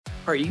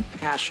Are you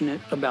passionate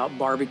about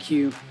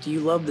barbecue? Do you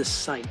love the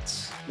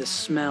sights, the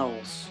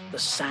smells, the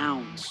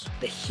sounds,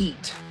 the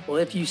heat? Well,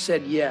 if you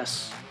said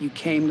yes, you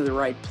came to the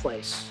right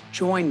place.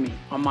 Join me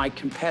on my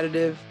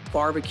competitive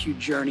barbecue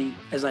journey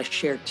as I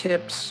share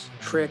tips,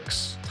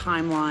 tricks,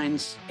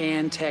 timelines,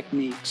 and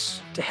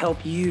techniques to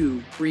help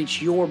you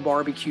reach your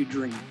barbecue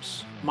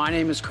dreams. My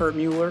name is Kurt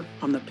Mueller.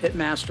 I'm the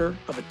pitmaster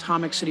of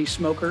Atomic City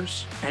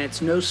Smokers, and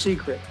it's no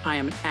secret I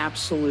am an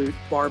absolute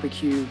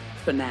barbecue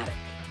fanatic.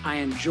 I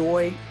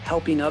enjoy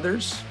helping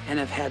others and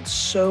have had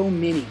so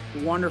many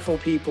wonderful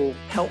people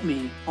help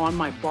me on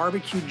my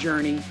barbecue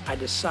journey. I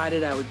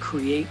decided I would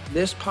create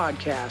this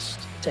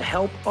podcast to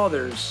help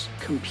others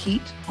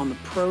compete on the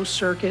pro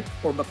circuit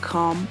or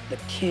become the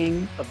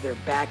king of their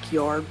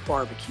backyard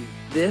barbecue.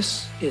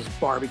 This is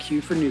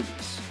Barbecue for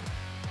Newbies.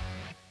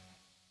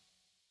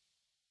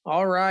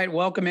 All right,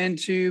 welcome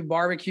into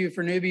Barbecue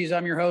for Newbies.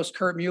 I'm your host,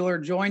 Kurt Mueller,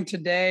 joined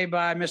today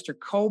by Mr.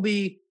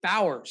 Kolby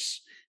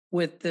Bowers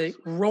with the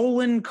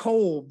Rollin'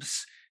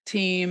 Kolbs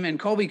team. And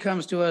Kolby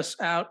comes to us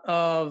out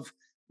of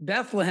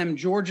Bethlehem,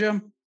 Georgia.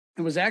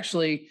 It was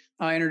actually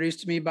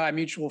introduced to me by a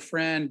mutual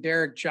friend,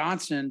 Derek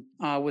Johnson,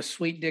 with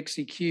Sweet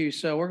Dixie Q.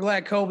 So we're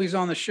glad Kolby's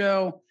on the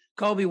show.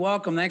 Kolby,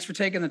 welcome. Thanks for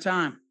taking the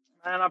time.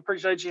 Man, I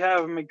appreciate you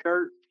having me,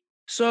 Kurt.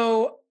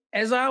 So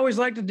as I always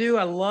like to do,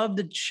 I love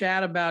to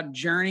chat about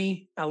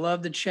journey. I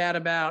love to chat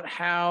about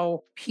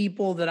how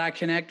people that I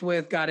connect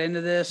with got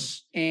into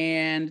this,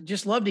 and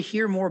just love to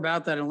hear more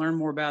about that and learn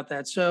more about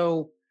that.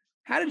 So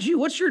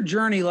what's your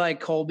journey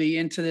like, Kolby,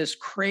 into this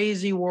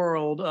crazy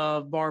world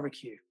of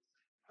barbecue?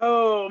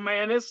 Oh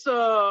man, it's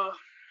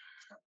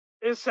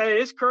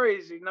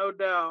crazy, no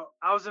doubt.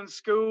 I was in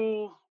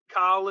school,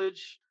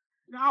 college.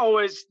 I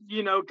always,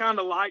 kind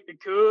of liked to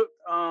cook.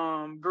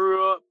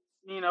 Grew up,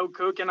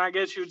 cooking, I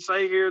guess you would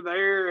say, here,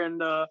 there.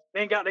 And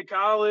then got to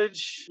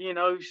college,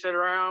 you sit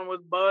around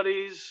with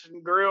buddies,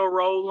 grill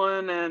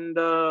rolling. And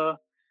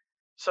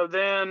so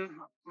then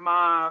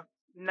my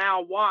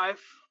now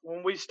wife,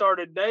 when we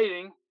started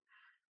dating,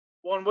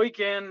 one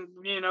weekend,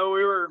 we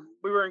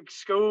were in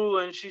school,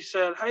 and she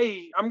said,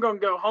 "Hey, I'm going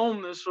to go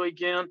home this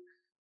weekend.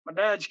 My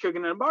dad's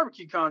cooking in a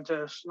barbecue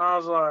contest." And I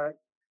was like,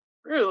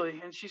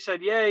 "Really?" And she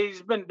said, "Yeah,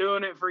 he's been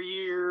doing it for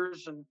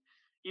years, and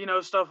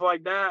stuff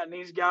like that. And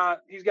he's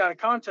got a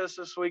contest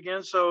this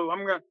weekend, so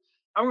I'm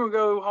gonna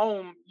go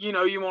home.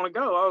 You want to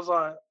go?" I was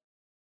like,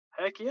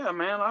 "Heck yeah,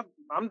 man!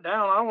 I'm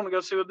down. I want to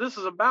go see what this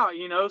is about."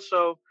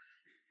 So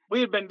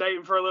we had been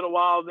dating for a little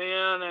while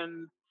then,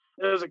 and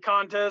there was a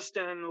contest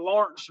in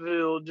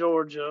Lawrenceville,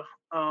 Georgia.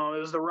 It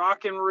was the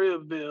Rock and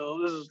Rib Bill.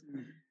 This is,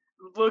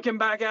 looking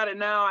back at it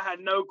now, I had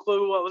no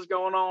clue what was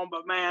going on,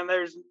 but man,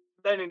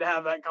 they need to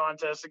have that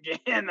contest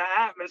again. The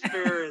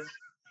atmosphere is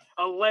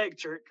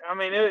electric. I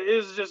mean, it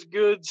is just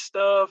good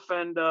stuff.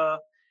 And I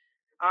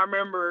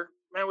remember,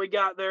 man, we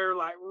got there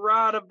like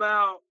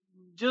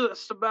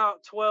just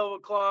about 12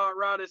 o'clock,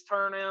 right as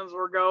turn-ins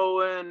were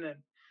going. And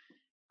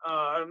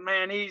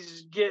man,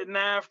 he's getting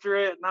after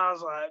it, and I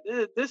was like,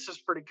 "This is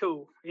pretty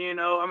cool."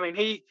 I mean,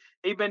 he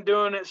been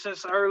doing it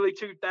since the early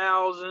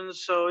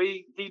 2000s, so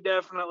he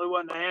definitely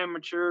wasn't an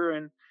amateur.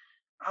 And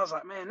I was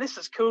like, "Man, this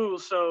is cool."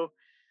 So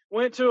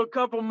went to a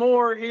couple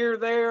more here,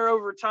 there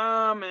over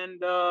time,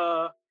 and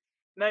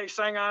next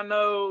thing I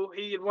know,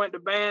 he had went to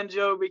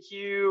Banjo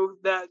BQ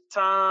that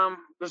time,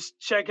 was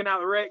checking out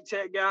the Rec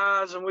Tech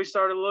guys, and we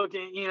started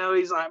looking.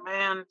 He's like,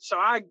 "Man," so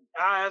I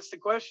asked the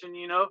question,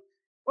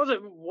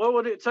 what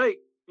would it take?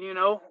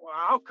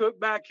 I'll cook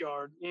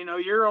backyard.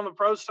 You're on the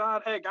pro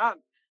side. Heck,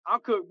 I'll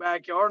cook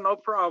backyard, no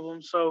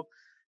problem. So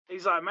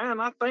he's like,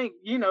 "Man, I think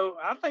you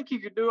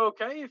could do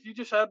okay if you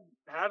just had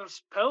a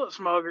pellet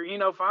smoker.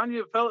 Find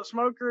you a pellet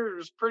smoker. It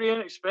was pretty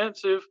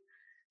inexpensive,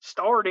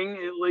 starting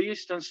at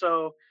least." And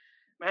so,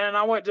 man,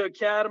 I went to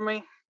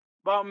Academy,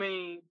 bought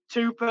me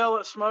 2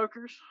 pellet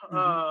smokers,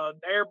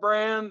 Air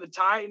brand, the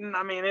Titan.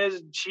 I mean,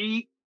 it's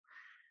cheap.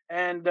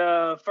 And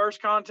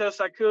first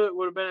contest I cooked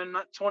would have been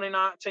in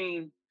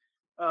 2019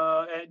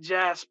 at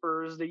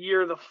Jasper. It was the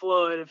year of the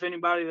flood. If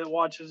anybody that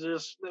watches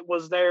this that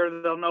was there,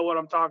 they'll know what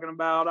I'm talking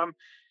about. I'm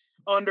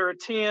under a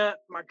tent.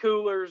 My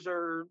coolers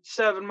are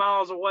 7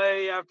 miles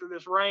away after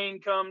this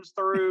rain comes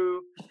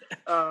through.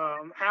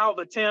 How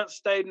the tent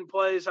stayed in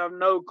place, I have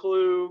no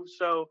clue.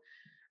 So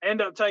I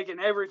end up taking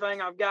everything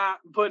I've got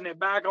and putting it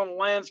back on the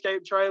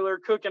landscape trailer,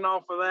 cooking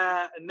off of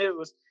that. And it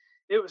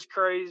was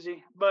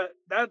crazy, but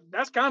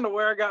that's kind of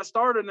where I got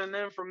started. And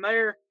then from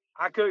there,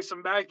 I cooked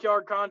some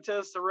backyard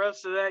contests the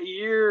rest of that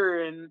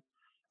year, and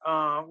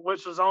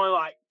which was only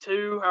like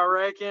 2, I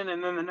reckon.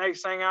 And then the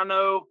next thing I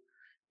know,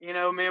 me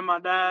and my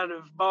dad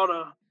have bought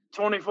a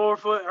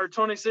 24-foot or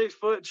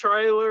 26-foot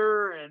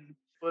trailer, and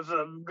with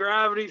a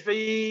gravity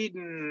feed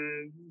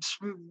and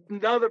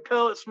another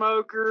pellet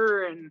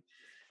smoker, and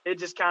it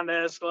just kind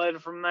of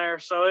escalated from there.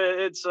 So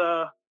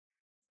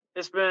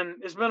it's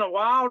been a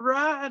wild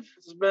ride.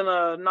 It's been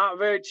a not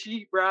very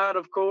cheap ride,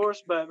 of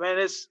course, but man,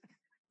 it's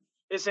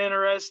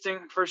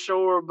interesting for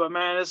sure. But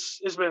man,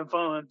 it's been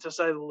fun, to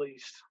say the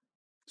least.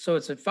 So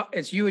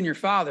it's you and your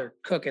father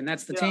cooking.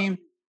 That's the team.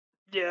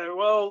 Yeah,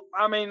 well,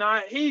 I mean,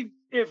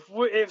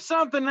 if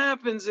something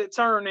happens at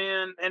turn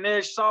in and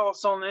there's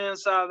sauce on the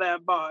inside of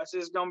that box,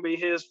 it's gonna be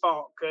his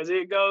fault because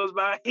it goes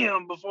by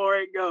him before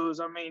it goes.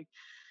 I mean,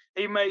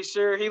 he makes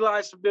sure he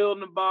likes to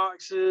build the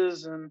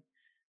boxes, and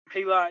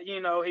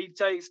he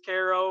takes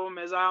care of them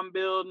as I'm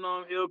building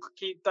them. He'll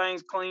keep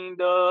things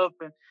cleaned up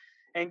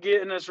and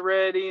getting us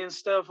ready and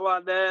stuff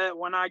like that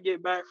when I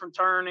get back from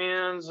turn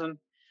ins, and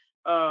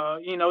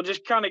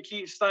just kind of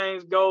keeps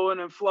things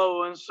going and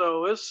flowing.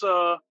 So it's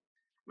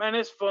man,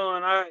 it's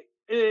fun.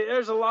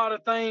 There's a lot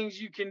of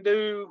things you can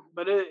do,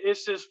 but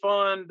it's just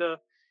fun to,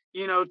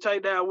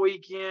 take that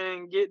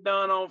weekend, get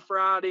done on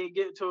Friday,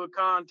 get to a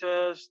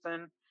contest,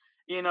 and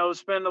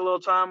spend a little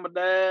time with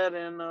Dad,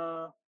 and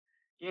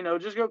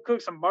just go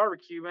cook some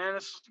barbecue, man.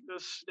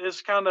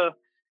 It's kind of,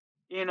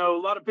 a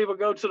lot of people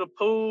go to the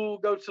pool,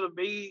 go to the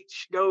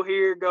beach, go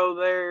here, go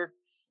there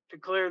to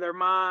clear their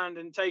mind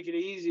and take it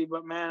easy.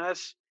 But man,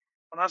 that's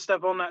when I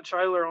step on that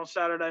trailer on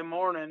Saturday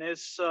morning.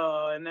 It's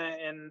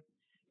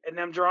and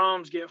them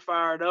drums get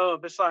fired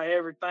up. It's like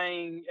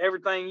everything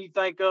you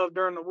think of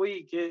during the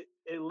week, it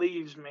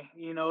leaves me.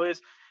 I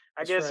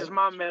That's guess right. it's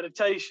my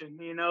meditation.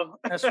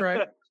 That's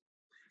right.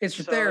 It's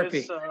your So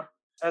it's therapy.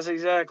 that's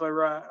exactly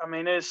right. I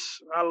mean,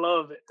 I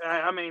love it.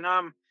 I mean,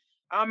 I'm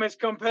as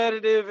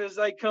competitive as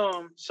they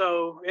come.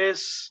 So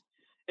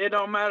it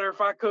don't matter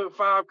if I cook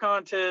 5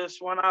 contests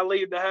when I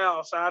leave the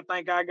house. I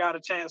think I got a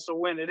chance to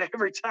win it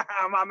every time.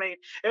 I mean,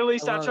 at I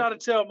least I love it. try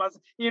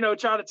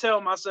to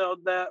tell myself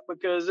that,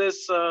 because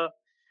it's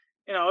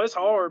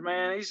hard,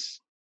 man.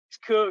 These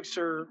cooks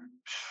are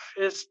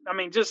I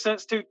mean, just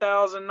since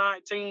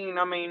 2019,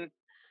 I mean,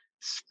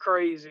 it's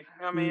crazy.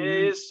 I mean,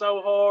 Hmm. it's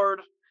so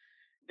hard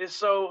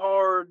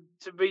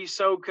to be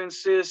so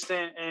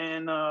consistent,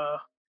 and I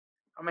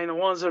mean, the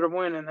ones that are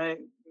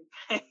winning,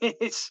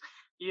 it's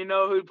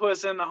who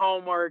puts in the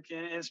homework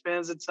and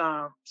spends the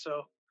time.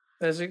 So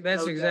That's no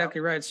doubt.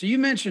 exactly right. So you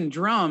mentioned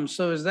drums.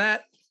 So is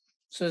that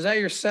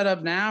your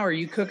setup now? Are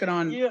you cooking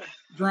on Yeah,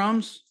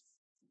 drums?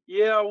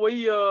 yeah.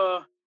 We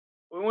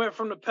went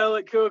from the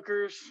pellet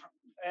cookers,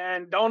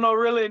 and don't know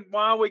really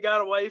why we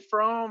got away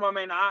from 'em. I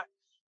mean,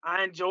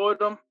 I enjoyed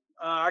them.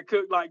 I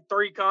cooked like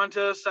 3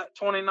 contests at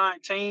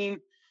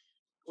 2019.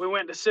 We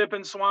went to Sip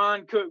and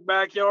Swine Cook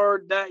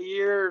Backyard that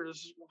year. It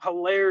was a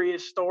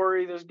hilarious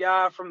story. This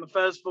guy from the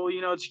festival,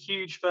 it's a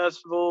huge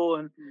festival,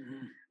 and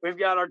Hmm. we've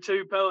got our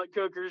 2 pellet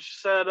cookers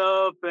set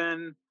up.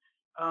 And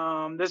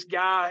this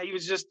guy, he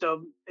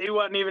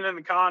wasn't even in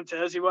the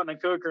contest. He wasn't a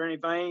cook or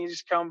anything. He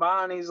just come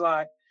by and he's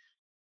like,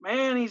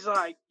 man, he's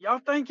like, y'all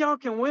think y'all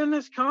can win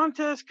this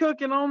contest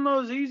cooking on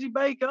those easy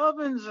bake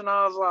ovens? And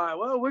I was like,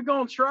 well, we're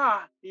going to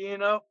try.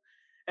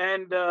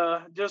 And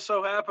just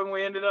so happened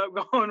we ended up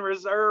going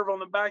reserve on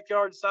the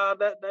backyard side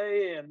that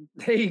day. And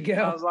There you I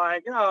go. was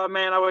like, oh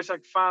man, I wish I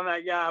could find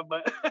that guy.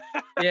 But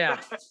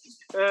Yeah,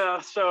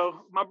 yeah,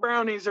 so my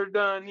brownies are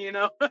done.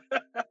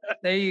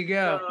 there you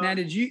go. uh, Now,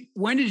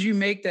 when did you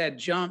make that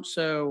jump?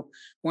 So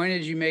when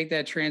did you make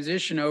that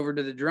transition over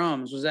to the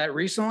drums? Was that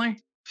recently?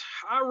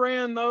 I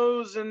ran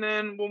those, and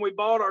then when we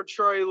bought our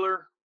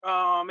trailer,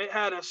 it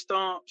had a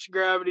Stumps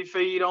gravity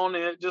feed on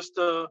it, just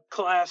a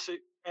classic,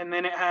 and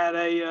then it had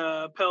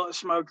a pellet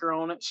smoker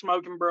on it,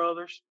 Smoking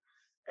Brothers.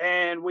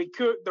 And we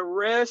cooked the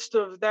rest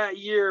of that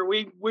year.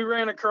 We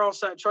ran across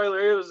that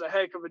trailer. It was a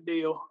heck of a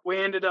deal. We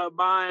ended up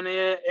buying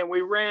it, and we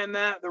ran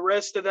that the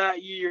rest of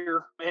that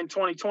year in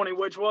 2020,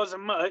 which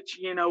wasn't much,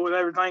 with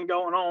everything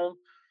going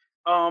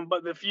on.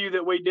 But the few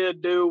that we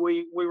did do,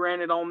 we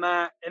ran it on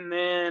that, and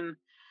then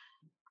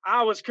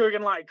I was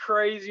cooking like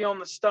crazy on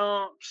the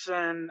Stumps,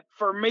 and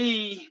for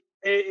me,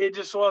 it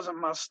just wasn't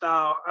my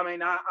style. I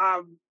mean,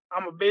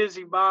 I'm a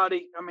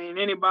busybody. I mean,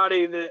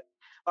 anybody that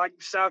like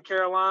South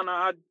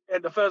Carolina,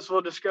 at the Festival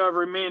of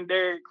Discovery, me and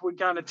Derek, we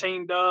kind of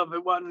teamed up.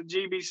 It wasn't a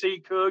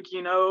GBC cook,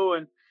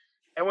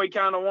 and we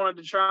kind of wanted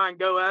to try and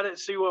go at it,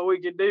 see what we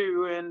could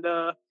do. And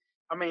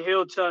I mean,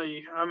 he'll tell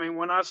you. I mean,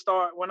 when I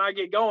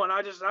get going,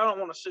 I don't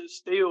want to sit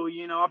still.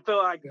 I feel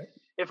like Yep.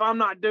 if I'm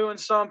not doing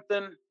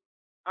something,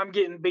 I'm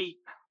getting beat.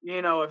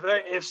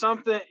 If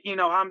something,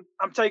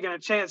 I'm taking a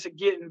chance of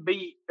getting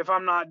beat if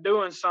I'm not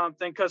doing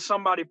something, because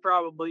somebody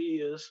probably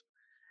is.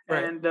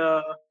 Right. And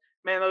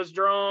man, those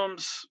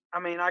drums, I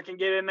mean, I can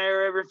get in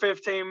there every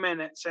 15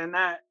 minutes, and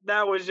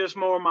that was just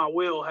more my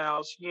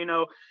wheelhouse.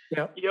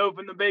 Yep. You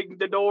open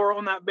the door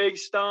on that big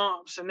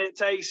Stumps, and it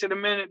takes it a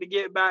minute to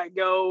get back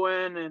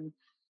going. And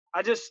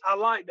I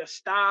like the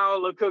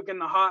style of cooking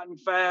the hot and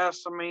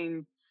fast. I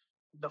mean,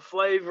 the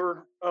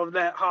flavor of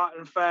that hot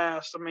and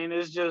fast, I mean,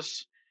 it's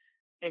just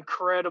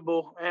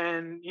incredible.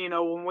 And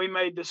when we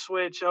made the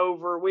switch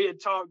over, we had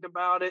talked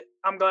about it.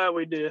 I'm glad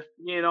we did.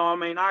 I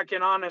mean, I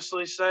can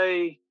honestly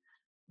say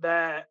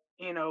that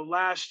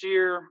last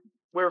year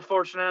we were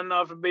fortunate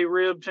enough to be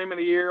rib team of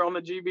the year on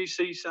the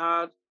GBC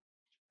side.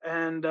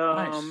 And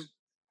Nice.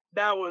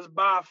 that was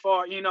by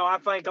far, I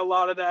think a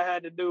lot of that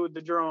had to do with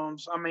the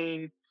drums. I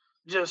mean,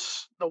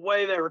 just the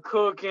way they were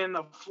cooking,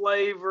 the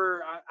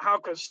flavor, how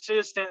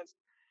consistent.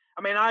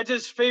 I mean, I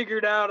just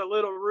figured out a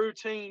little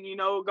routine,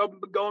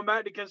 going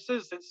back to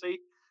consistency.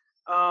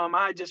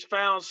 I just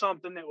found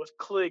something that was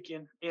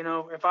clicking.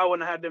 If I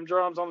wouldn't have had them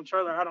drums on the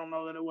trailer, I don't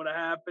know that it would have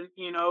happened.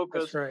 That's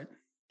Because right.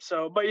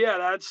 so, but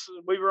yeah,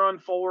 we run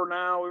 4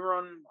 now. We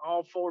run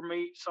all 4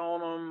 meats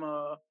on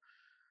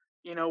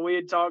them. We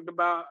had talked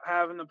about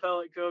having the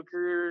pellet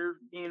cooker,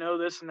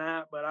 this and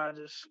that, but I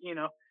just,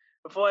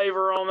 the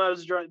flavor on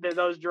those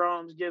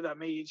drums give that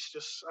meat. It's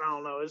just, I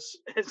don't know.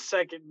 It's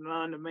second to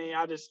none to me.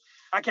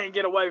 I can't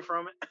get away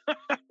from it.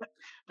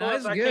 No,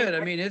 Plus, it's good.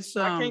 I mean, it's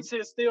I can't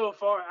sit still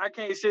I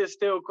can't sit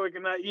still quick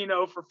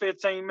enough, for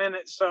 15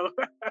 minutes. So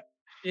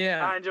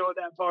yeah, I enjoyed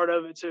that part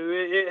of it too.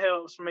 It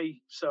helps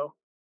me. So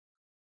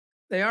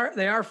they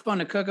are fun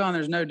to cook on.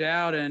 There's no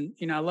doubt. And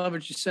I love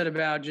what you said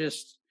about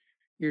just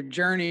your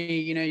journey.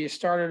 You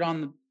started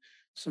on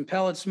some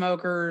pellet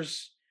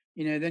smokers.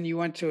 Then you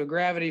went to a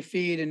gravity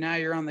feed, and now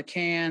you're on the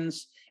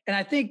cans. And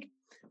I think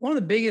one of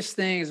the biggest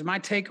things, my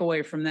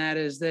takeaway from that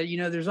is that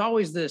there's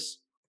always this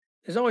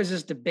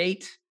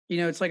debate.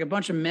 It's like a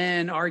bunch of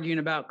men arguing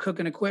about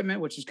cooking equipment,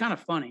 which is kind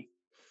of funny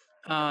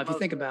if you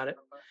think about it.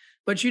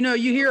 But you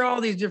hear all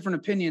these different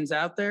opinions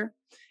out there.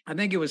 I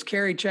think it was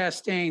Kerry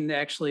Chastain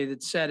actually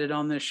that said it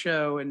on this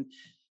show, and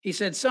he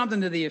said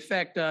something to the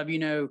effect of,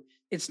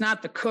 it's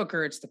not the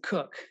cooker, it's the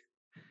cook.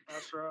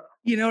 That's right.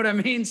 You know what I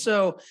mean?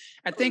 So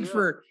I think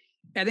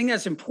I think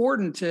that's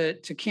important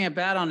to camp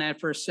out on that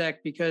for a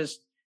sec, because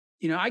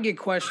I get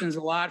questions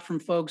a lot from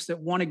folks that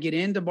want to get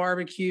into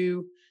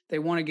barbecue. They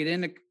want to get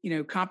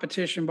into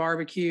competition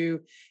barbecue,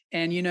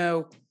 and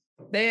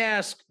they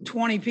ask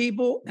 20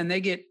 people and they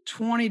get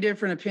 20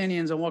 different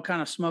opinions on what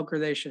kind of smoker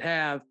they should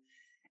have.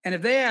 And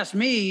if they ask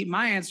me,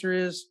 my answer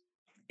is,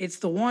 it's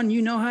the one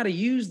you know how to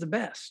use the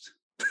best.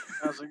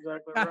 That's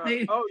exactly I right.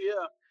 mean, Oh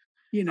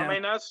yeah. I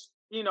mean, that's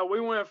we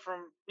went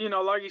from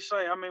like you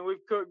say. I mean,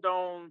 we've cooked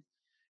on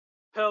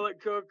pellet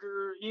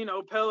cookers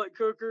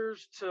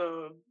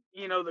to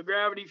the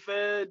gravity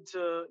fed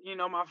to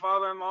my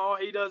father-in-law.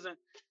 He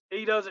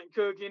doesn't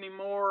cook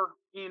anymore.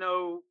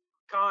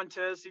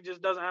 Contests. He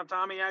just doesn't have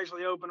time. He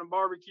actually opened a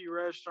barbecue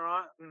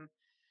restaurant and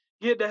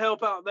get to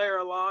help out there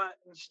a lot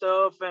and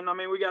stuff. And I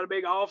mean, we got a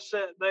big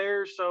offset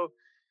there, so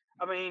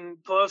I mean,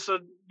 plus a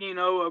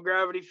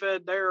gravity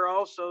fed there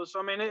also. So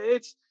I mean,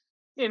 it's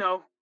yeah,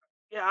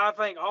 I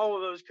think all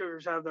of those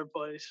cookers have their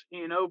place,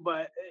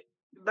 but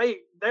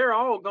they're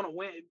all gonna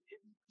win.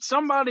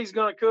 Somebody's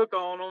gonna cook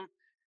on them,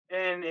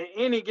 and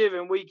any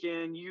given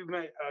weekend,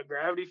 a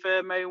gravity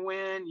fed may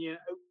win.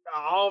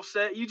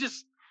 Offset.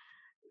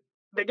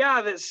 The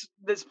guy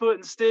that's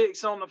putting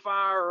sticks on the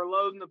fire or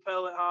loading the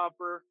pellet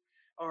hopper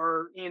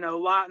or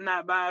lighting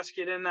that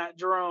basket in that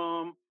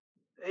drum.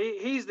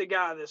 He's the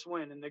guy that's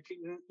winning.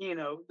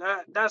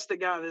 That's the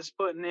guy that's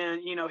putting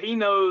in. He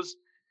knows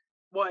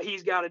what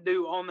he's got to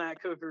do on that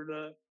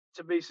cooker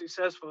to be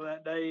successful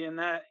that day. And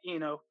that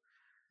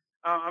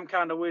I'm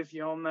kind of with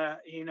you on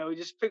that.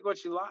 Just pick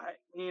what you like.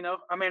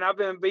 I mean, I've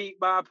been beat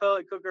by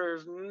pellet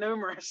cookers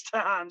numerous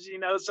times.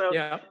 So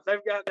yeah.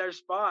 they've got their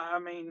spot. I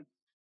mean,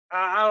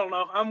 I don't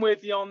know. I'm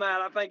with you on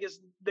that. I think it's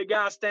the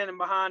guy standing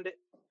behind it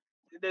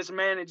that's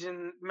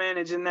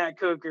managing that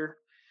cooker.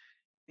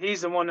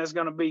 He's the one that's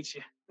going to beat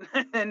you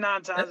 9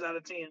 times out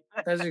of 10.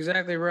 That's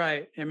exactly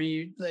right. I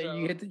mean,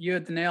 you hit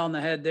the nail on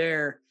the head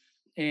there.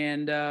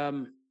 And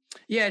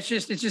yeah, it's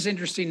just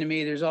interesting to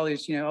me. There's all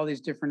these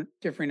different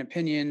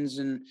opinions,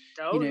 and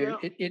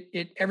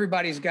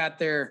everybody's got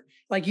their,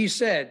 like you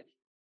said,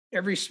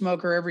 every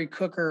smoker, every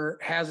cooker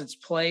has its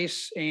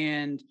place,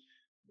 and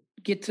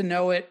get to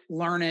know it,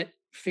 learn it,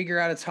 figure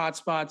out its hot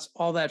spots,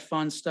 all that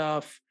fun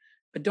stuff.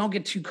 But don't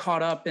get too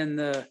caught up in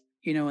the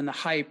in the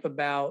hype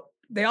about.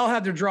 They all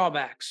have their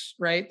drawbacks,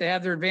 right? They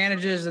have their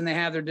advantages and they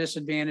have their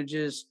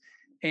disadvantages.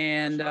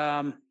 And if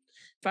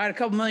I had a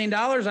couple $1 million,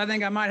 I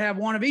think I might have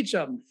one of each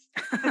of them.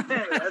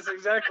 That's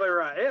exactly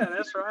right. Yeah,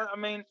 that's right. I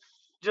mean,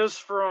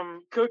 just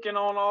from cooking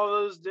on all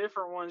those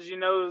different ones,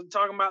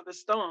 talking about the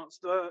stunts,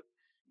 that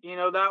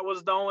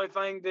was the only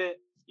thing that,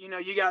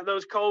 you got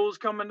those coals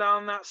coming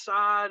down that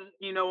side,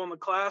 on the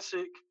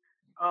classic.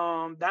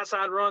 That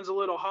side runs a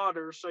little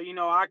hotter. So,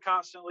 I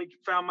constantly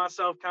found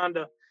myself kind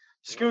of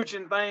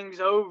scooching things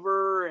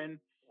over and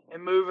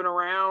moving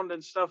around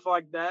and stuff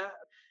like that.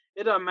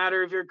 It doesn't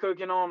matter if you're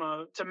cooking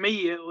on to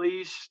me at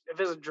least, if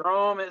it's a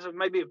drum, it's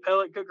maybe a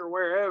pellet cooker,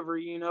 wherever,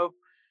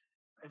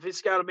 if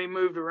it's got to be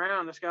moved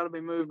around, it's got to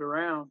be moved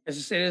around.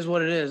 It is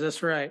what it is.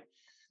 That's right.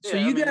 So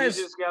yeah, you guys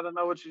you just got to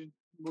know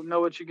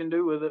what you can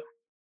do with it.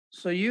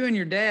 So you and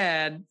your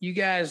dad, you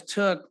guys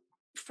took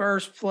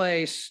first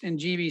place in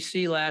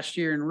GBC last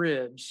year in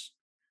ribs.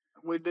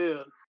 We did.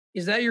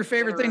 Is that your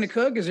favorite thing to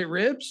cook? Is it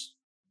ribs?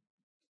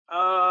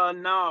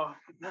 No,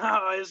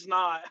 it's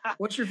not.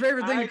 What's your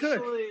favorite thing to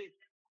cook?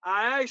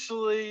 I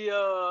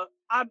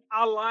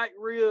like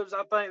ribs.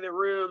 I think that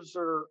ribs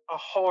are a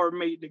hard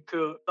meat to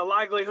cook. The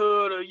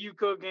likelihood of you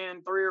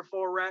cooking 3 or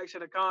 4 racks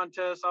at a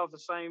contest off the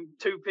same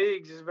 2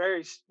 pigs is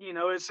very,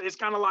 it's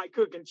kind of like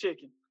cooking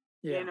chicken.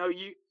 Yeah.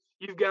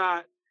 You've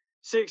got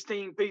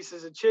 16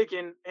 pieces of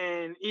chicken,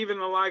 and even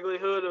the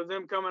likelihood of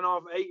them coming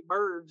off 8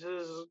 birds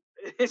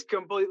is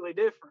completely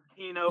different.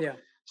 Yeah.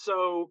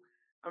 So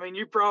I mean,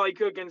 you're probably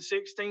cooking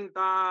 16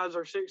 thighs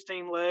or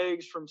 16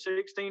 legs from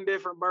 16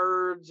 different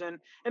birds. And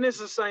it's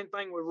the same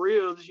thing with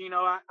ribs.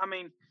 I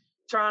mean,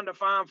 trying to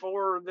find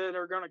four that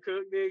are going to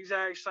cook the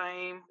exact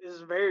same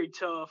is very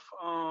tough,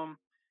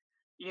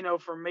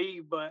 for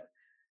me. But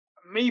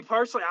me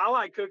personally, I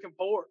like cooking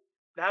pork.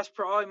 That's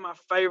probably my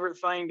favorite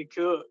thing to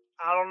cook.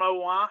 I don't know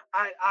why.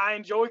 I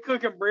enjoy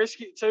cooking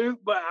brisket too,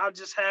 but I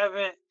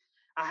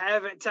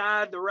haven't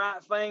tied the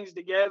right things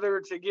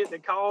together to get the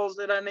calls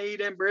that I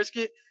need in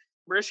brisket.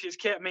 Brisket's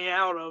kept me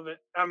out of it.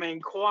 I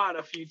mean, quite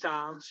a few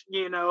times,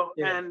 Yeah.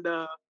 and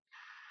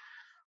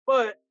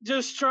but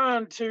just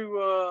trying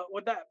to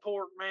with that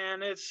pork,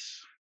 man,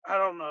 I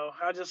don't know.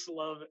 I just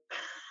love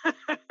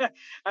it.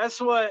 That's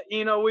what,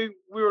 we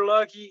were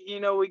lucky,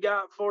 we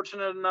got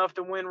fortunate enough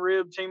to win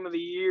rib team of the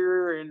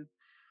year and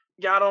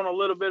got on a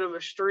little bit of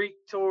a streak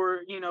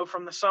toward,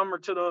 from the summer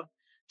to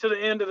the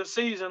end of the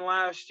season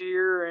last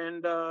year.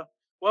 And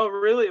well,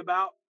 really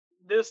about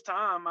this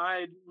time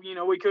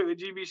we cooked the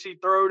GBC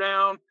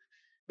throwdown,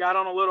 got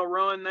on a little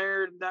run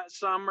there that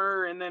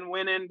summer, and then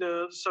went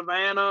into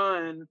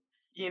Savannah and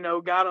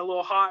got a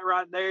little hot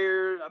right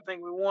there. I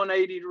think we won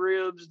 80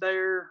 ribs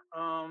there.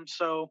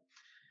 So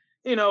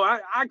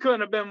I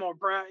couldn't have been more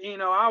proud.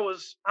 I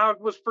was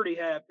pretty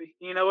happy.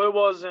 It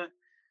wasn't.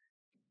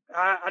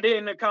 I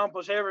didn't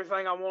accomplish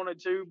everything I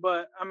wanted to,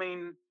 but I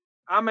mean,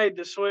 I made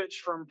the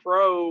switch from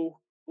pro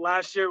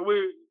last year.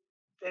 We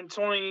in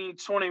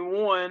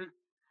 2021,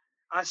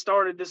 I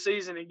started the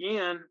season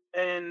again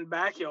in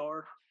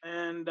backyard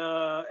and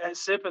at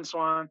Sip and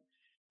Swine,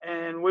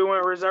 and we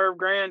went reserve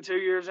grand 2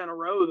 years in a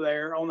row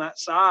there on that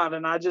side.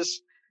 And I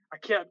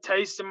kept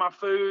tasting my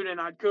food,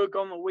 and I'd cook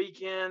on the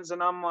weekends,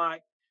 and I'm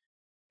like,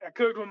 I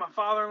cooked with my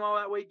father-in-law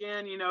that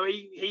weekend.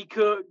 He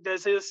cooked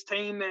as his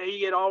team that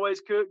he had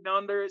always cooked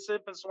under at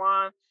Sip and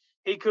Swine.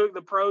 He cooked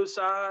the pro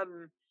side,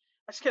 and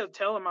I just kept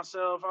telling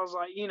myself, I was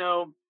like,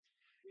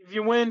 if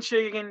you win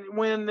chicken,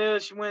 win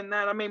this, you win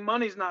that. I mean,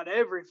 money's not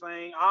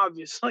everything,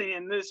 obviously,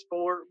 in this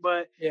sport,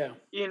 but Yeah.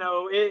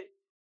 it.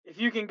 If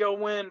you can go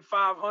win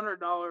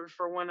 $500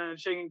 for winning a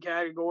chicken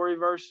category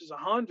versus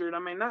 100, I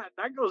mean that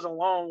goes a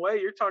long way.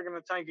 You're talking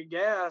a tank of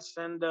gas,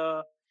 and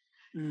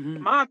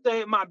Hmm.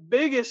 my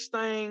biggest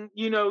thing,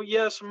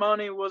 yes,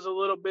 money was a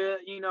little bit,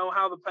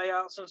 how the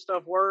payouts and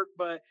stuff work,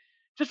 but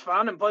just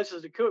finding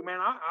places to cook, man.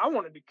 I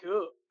wanted to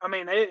cook. I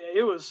mean,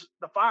 it was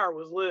the fire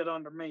was lit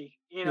under me.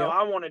 Yep.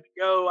 I wanted to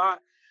go. I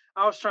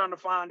was trying to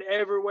find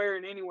everywhere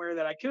and anywhere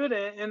that I could,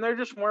 and there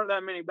just weren't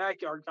that many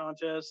backyard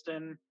contests.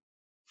 And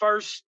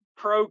first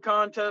pro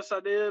contest I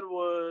did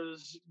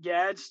was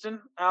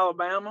Gadsden,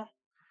 Alabama.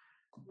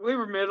 We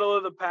were middle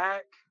of the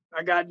pack.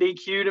 I got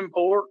DQ'd in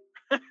pork.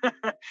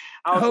 I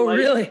was Oh, late.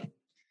 really?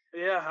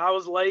 Yeah, I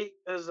was late.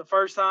 It was the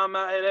first time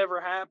that had ever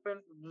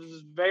happened. It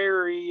was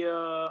very,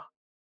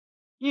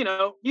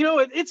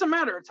 it's a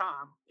matter of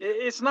time.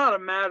 It's not a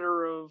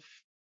matter of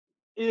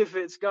if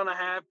it's gonna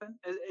happen.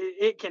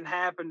 It can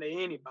happen to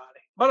anybody.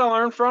 But I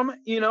learned from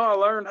it. I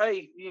learned,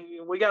 hey,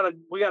 we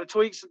gotta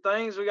tweak some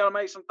things. We gotta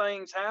make some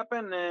things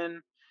happen.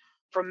 And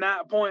from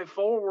that point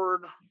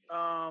forward,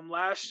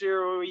 last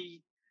year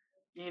we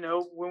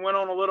went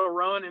on a little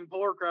run in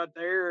pork right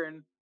there,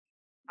 and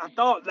I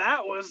thought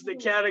that was the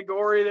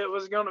category that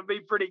was going to be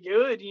pretty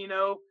good,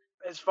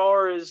 as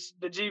far as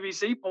the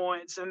GBC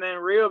points. And then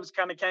ribs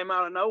kind of came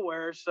out of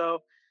nowhere.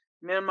 So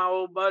me and my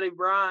old buddy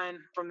Brian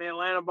from the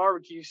Atlanta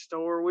barbecue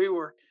store, we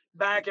were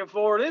back and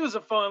forth. It was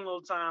a fun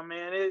little time,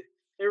 man. It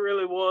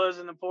really was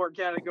in the pork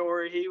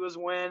category. He was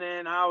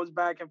winning, I was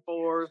back and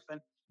forth,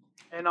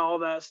 and all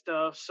that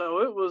stuff.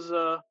 So it was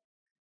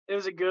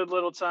a good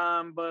little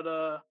time,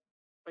 but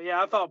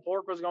yeah, I thought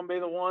pork was going to be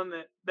the one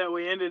that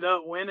we ended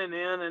up winning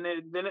in, and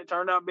then it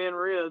turned out being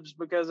ribs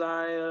because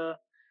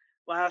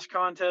last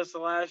contest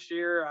of last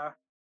year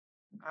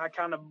I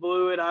kind of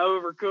blew it. I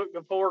overcooked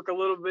the pork a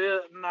little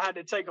bit, and I had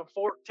to take a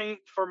 14th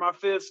for my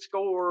fifth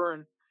score,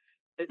 and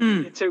it,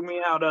 Mm. it took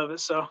me out of it.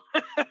 So,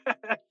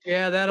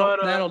 Yeah, that'll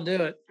but that'll do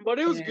it. but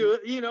it was And good.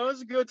 It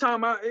was a good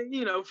time. I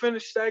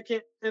finished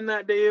second in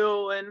that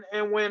deal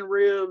and win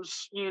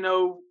ribs.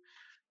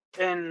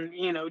 And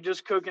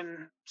just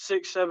cooking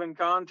 6 7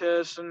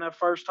 contests, and the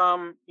first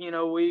time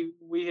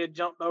we had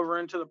jumped over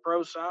into the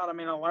pro side. I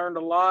mean, I learned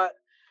a lot.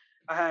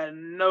 I had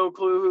no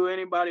clue who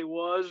anybody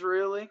was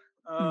really.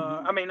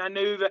 mhm. I mean, I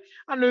knew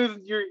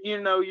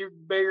your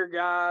bigger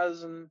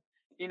guys, and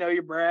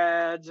your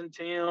Brads and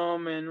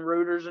Tim and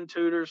Rooters and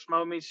Tutors,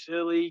 Smokey,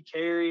 Silly,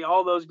 Carey,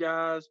 all those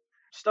guys,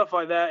 stuff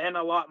like that, and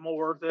a lot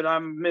more that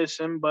I'm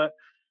missing. But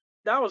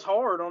that was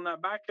hard on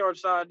that backyard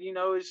side.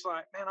 It's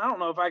like, man, I don't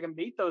know if I can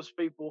beat those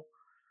people.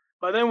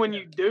 But then when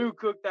Yeah. you do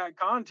cook that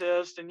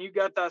contest and you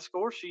got that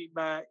score sheet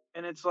back,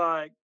 and it's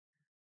like,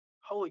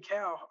 holy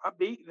cow, I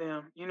beat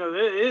them.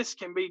 This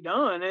can be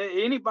done.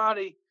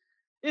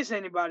 It's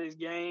anybody's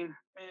game.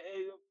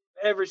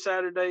 Every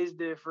Saturday is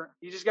different.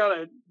 You just got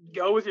to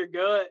go with your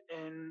gut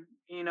and,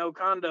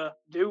 kind of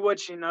do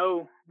what you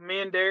know. Me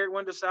and Derek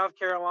went to South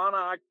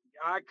Carolina.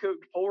 I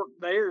cooked pork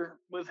there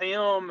with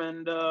him,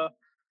 and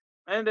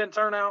And it didn't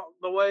turn out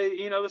the way,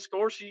 the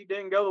score sheet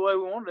didn't go the way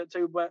we wanted it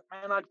to. But,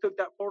 man, I'd cook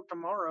that pork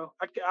tomorrow.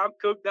 I'd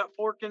cook that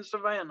pork in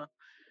Savannah.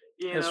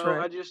 That's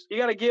right. You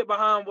got to get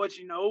behind what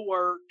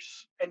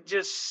works and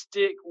just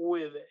stick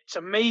with it.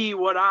 To me,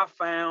 what I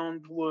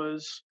found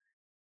was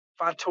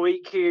if I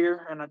tweak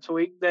here and I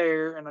tweak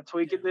there and I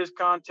tweak at this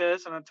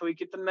contest and I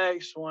tweak at the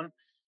next one,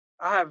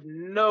 I have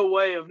no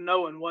way of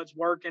knowing what's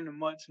working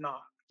and what's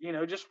not.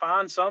 Just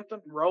find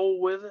something, roll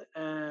with it,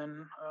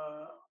 and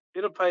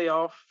it'll pay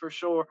off for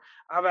sure.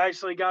 I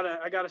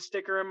got a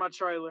sticker in my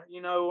trailer.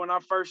 When I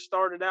first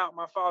started out,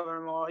 my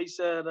father-in-law, he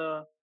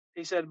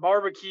said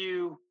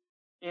barbecue.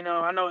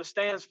 I know it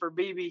stands for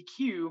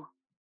BBQ.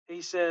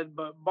 He said,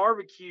 but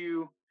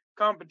barbecue,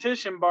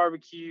 competition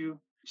barbecue,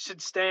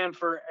 should stand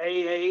for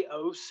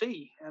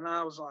AAOC. And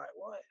I was like,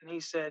 what? And he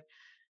said,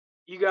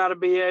 you got to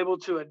be able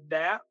to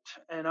adapt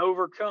and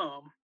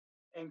overcome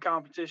in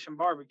competition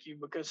barbecue,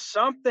 because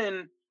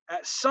something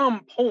at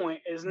some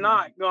point is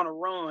not going to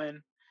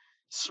run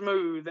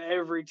smooth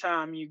every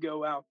time you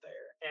go out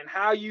there. And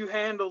how you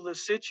handle the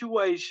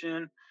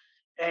situation,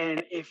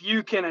 and if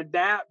you can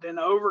adapt and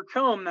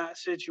overcome that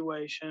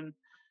situation,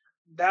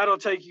 that'll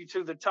take you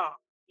to the top.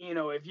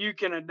 If you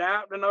can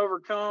adapt and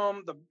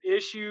overcome the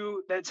issue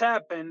that's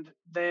happened,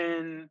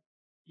 then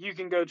you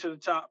can go to the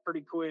top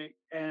pretty quick,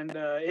 and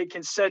it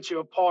can set you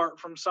apart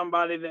from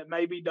somebody that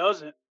maybe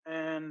doesn't.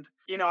 And,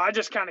 I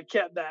just kind of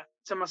kept that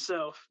to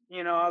myself.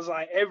 I was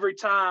like, every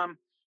time,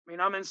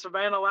 I'm in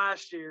Savannah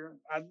last year,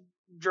 I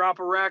drop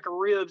a rack of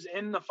ribs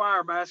in the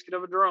fire basket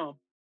of a drum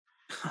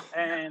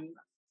and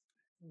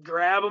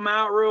grab them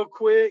out real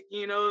quick,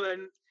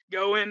 then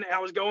go in. I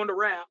was going to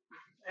wrap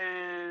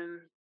and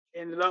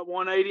ended up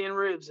 180 in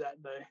ribs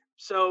that day.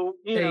 So,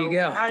 There you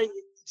go.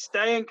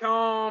 Staying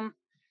calm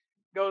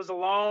goes a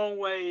long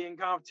way in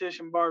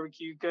competition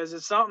barbecue, because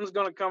if something's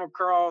going to come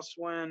across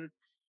when,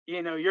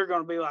 you're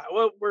going to be like,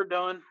 well, we're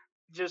done.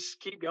 Just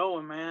keep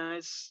going, man.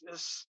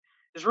 It's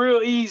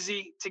real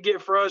easy to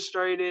get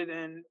frustrated,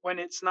 and when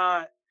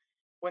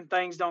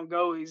things don't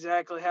go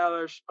exactly how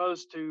they're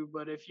supposed to.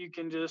 But if you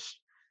can just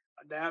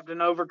adapt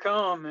and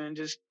overcome and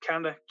just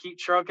kind of keep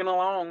trucking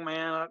along,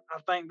 man,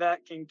 I think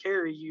that can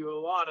carry you a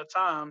lot of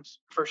times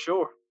for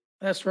sure.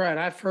 That's right.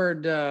 I've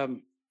heard,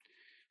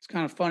 it's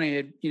kind of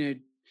funny,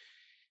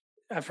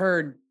 I've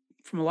heard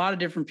from a lot of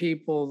different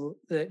people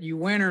that you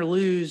win or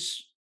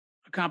lose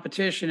a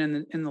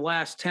competition in the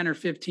last 10 or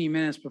 15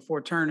 minutes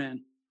before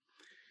turn-in.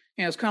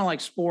 It's kind of like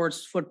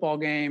sports, football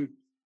game,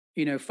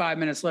 5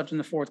 minutes left in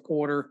the fourth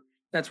quarter.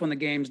 That's when the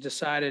game's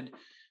decided.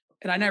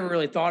 And I never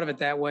really thought of it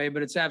that way,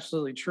 but it's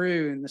absolutely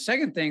true. And the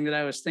second thing that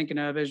I was thinking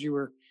of as you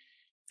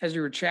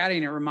were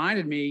chatting, it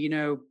reminded me, I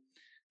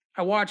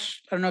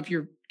don't know if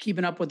you're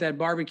keeping up with that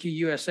Barbecue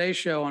USA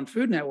show on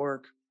Food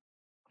Network.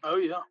 Oh,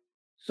 yeah.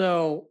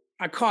 So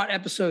I caught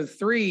episode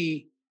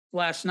 3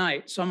 last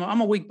night. So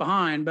I'm a week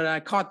behind, but I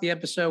caught the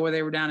episode where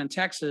they were down in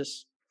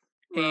Texas.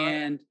 Right.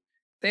 And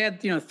they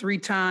had,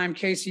 3-time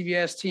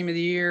KCBS Team of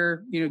the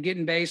Year,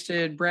 getting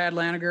basted, Brad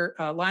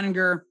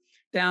Leininger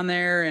down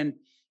there, and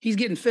he's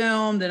getting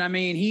filmed. And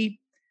he,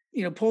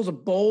 pulls a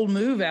bold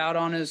move out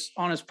on his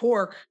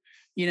pork,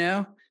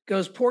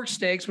 goes pork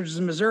steaks, which is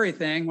a Missouri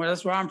thing. Well,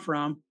 that's where I'm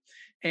from.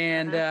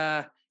 And,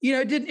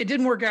 it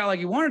didn't work out like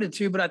he wanted it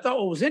to, but I thought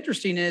what was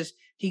interesting is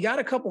he got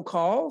a couple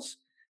calls,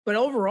 but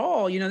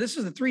overall, this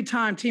is the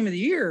 3-time Team of the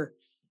Year.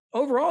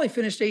 Overall, he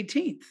finished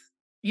 18th,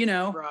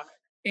 Right.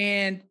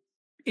 And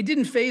it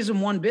didn't phase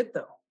him one bit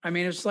though.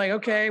 It's like,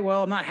 okay,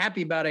 well, I'm not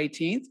happy about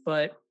 18th,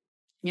 but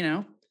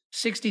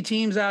 60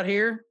 teams out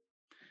here,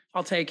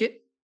 I'll take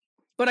it.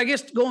 But I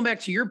guess going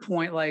back to your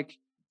point, like,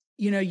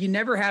 you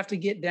never have to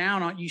get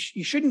down on, you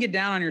shouldn't get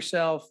down on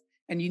yourself,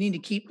 and you need to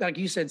keep, like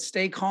you said,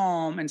 stay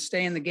calm and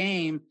stay in the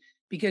game,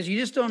 because you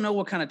just don't know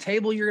what kind of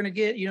table you're going to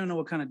get. You don't know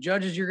what kind of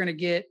judges you're going to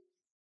get,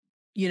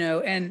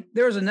 and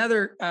there was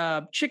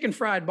another chicken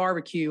fried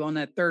barbecue on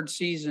that 3rd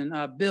season.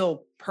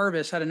 Bill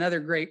Purvis had another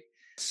great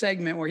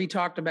segment where he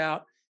talked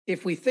about,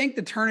 if we think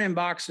the turn-in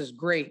box is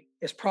great,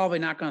 it's probably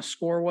not going to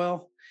score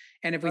well.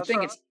 And if we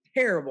think it's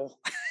terrible,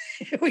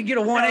 we get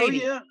a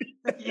 180. Oh,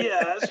 yeah.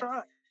 Yeah, that's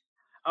right.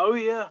 Oh,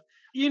 yeah.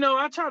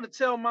 I try to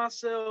tell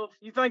myself,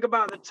 you think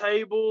about the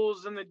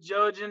tables and the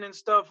judging and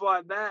stuff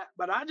like that,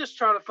 but I just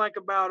try to think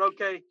about,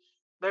 okay,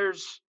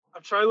 there's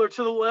a trailer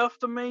to the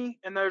left of me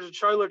and there's a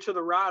trailer to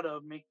the right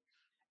of me.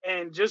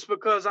 And just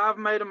because I've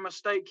made a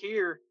mistake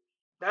here,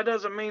 that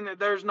doesn't mean that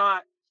there's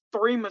not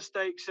 3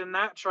 mistakes in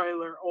that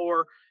trailer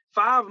or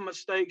 5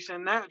 mistakes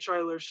in that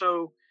trailer.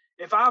 So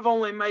if I've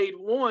only made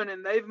 1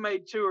 and they've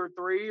made 2 or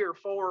 3 or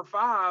 4 or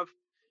 5,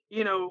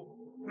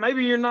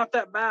 maybe you're not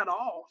that bad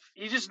off.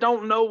 You just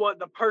don't know what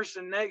the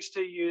person next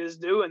to you is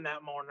doing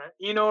that morning.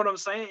 You know what I'm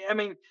saying?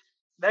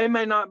 They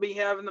may not be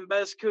having the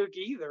best cook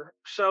either.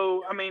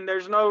 So,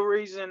 there's no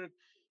reason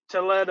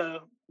to let a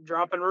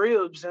dropping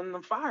ribs in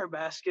the fire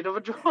basket of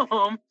a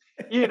drum,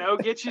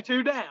 get you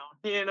 2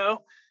 down,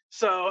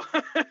 So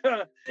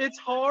it's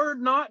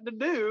hard not to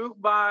do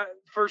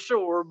for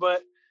sure.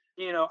 But,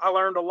 I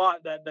learned a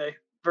lot that day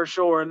for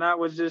sure. And that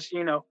was just,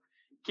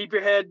 keep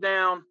your head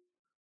down,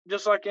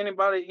 just like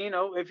anybody,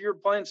 if you're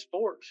playing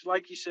sports,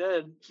 like you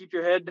said, keep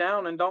your head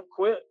down and don't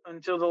quit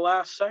until the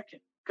last second,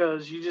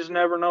 because you just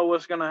never know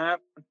what's going to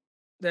happen.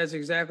 That's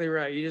exactly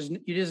right. You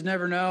just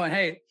never know. And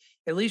hey,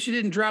 at least you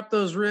didn't drop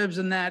those ribs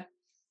in that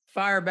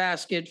fire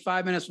basket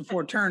 5 minutes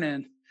before turn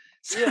in.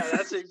 Yeah,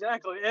 that's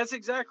exactly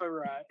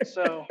right.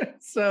 So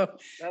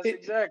that's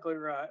exactly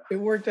right. It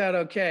worked out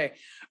okay.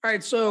 All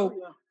right. So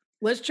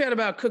let's chat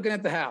about cooking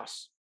at the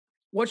house.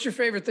 What's your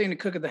favorite thing to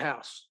cook at the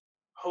house?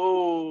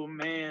 Oh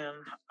man.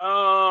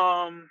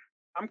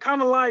 I'm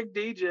kind of like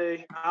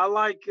DJ. I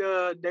like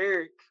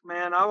Derek,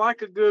 man. I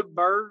like a good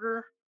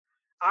burger.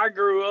 I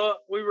grew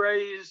up, we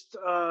raised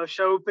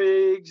show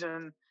pigs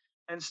and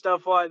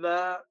stuff like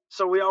that.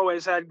 So we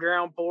always had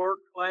ground pork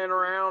laying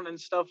around and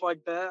stuff like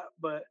that.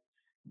 But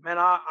man,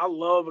 I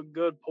love a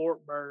good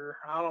pork burger.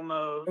 I don't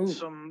know, Ooh.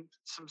 some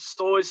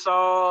soy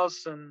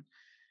sauce and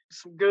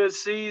some good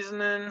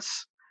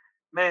seasonings.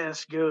 Man,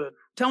 it's good.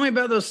 Tell me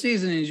about those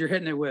seasonings you're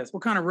hitting it with.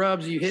 What kind of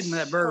rubs are you hitting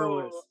that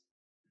burger with?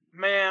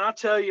 Man, I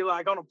tell you,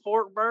 like on a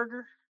pork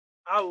burger,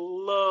 I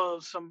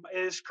love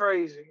it's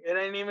crazy. It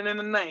ain't even in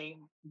the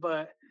name,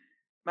 but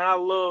man, I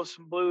love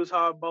some Blues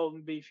Hog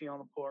Bolton Beefy on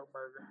a pork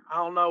burger. I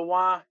don't know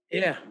why.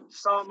 Yeah.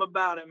 Something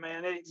about it,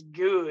 man. It's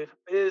good.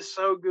 It is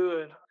so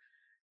good.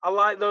 I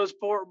like those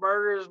pork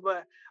burgers,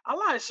 but I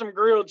like some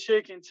grilled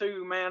chicken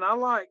too, man. I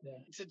like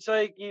to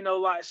take,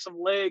 like some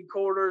leg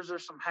quarters or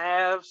some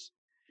halves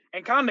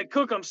and kind of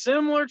cook them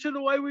similar to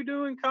the way we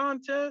do in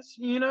contests,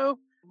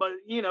 but,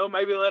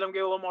 maybe let them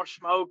get a little more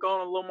smoke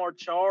on, a little more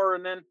char,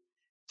 and then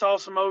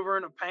toss them over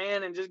in a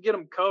pan and just get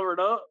them covered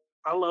up.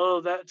 I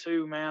love that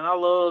too, man. I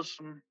love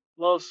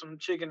some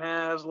chicken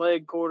halves,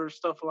 leg quarters,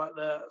 stuff like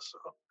that. So,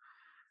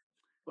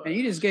 and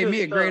you just gave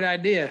me a great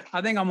idea.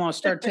 I think I'm going to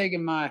start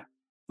taking my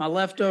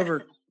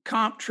leftover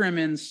comp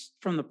trimmings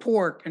from the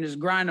pork and just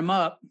grind them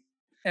up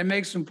and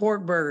make some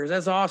pork burgers.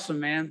 That's awesome,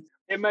 man.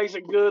 It makes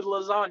a good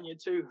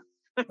lasagna too.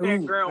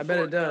 Ooh, I bet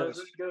it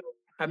does.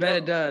 I bet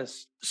it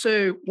does.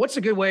 So what's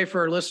a good way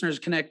for our listeners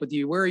to connect with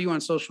you? Where are you on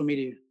social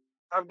media?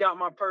 I've got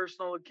my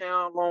personal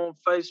account on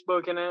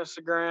Facebook and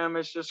Instagram.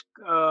 It's just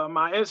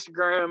my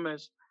Instagram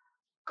is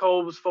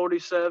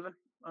Kolby47.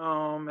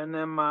 And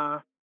then my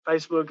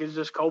Facebook is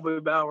just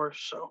Kolby Bowers.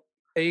 So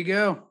there you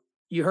go.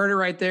 You heard it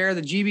right there.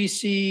 The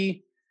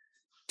GBC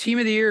Team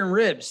of the Year in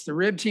Ribs, the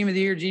Rib Team of the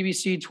Year,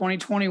 GBC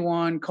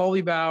 2021,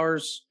 Kolby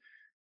Bowers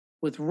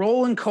with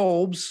Roland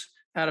Kolbs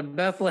out of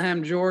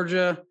Bethlehem,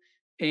 Georgia.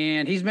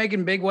 And he's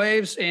making big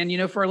waves. And,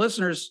 for our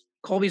listeners,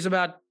 Kolby's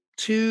about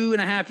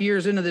 2.5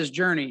 years into this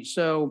journey.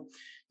 So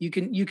you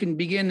can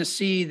begin to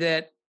see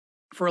that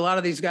for a lot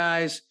of these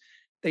guys,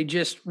 they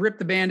just rip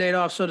the Band-Aid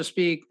off, so to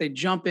speak. They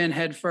jump in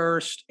head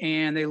first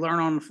and they learn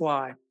on the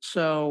fly.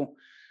 So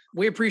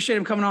we appreciate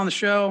him coming on the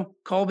show.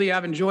 Kolby,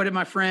 I've enjoyed it,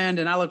 my friend.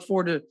 And I look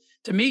forward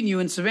to meeting you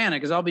in Savannah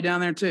because I'll be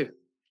down there too.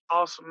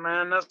 Awesome,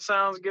 man. That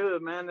sounds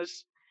good, man.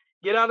 Just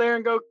get out there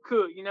and go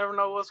cook. You never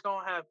know what's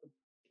going to happen.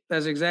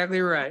 That's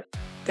exactly right.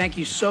 Thank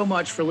you so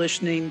much for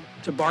listening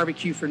to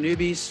Barbecue for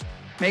Newbies.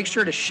 Make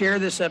sure to share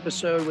this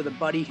episode with a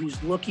buddy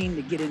who's looking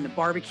to get into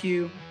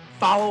barbecue.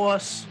 Follow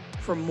us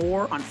for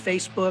more on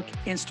Facebook,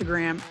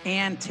 Instagram,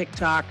 and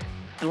TikTok.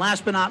 And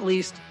last but not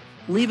least,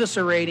 leave us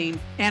a rating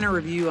and a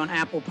review on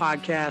Apple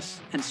Podcasts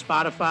and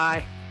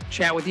Spotify.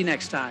 Chat with you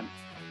next time.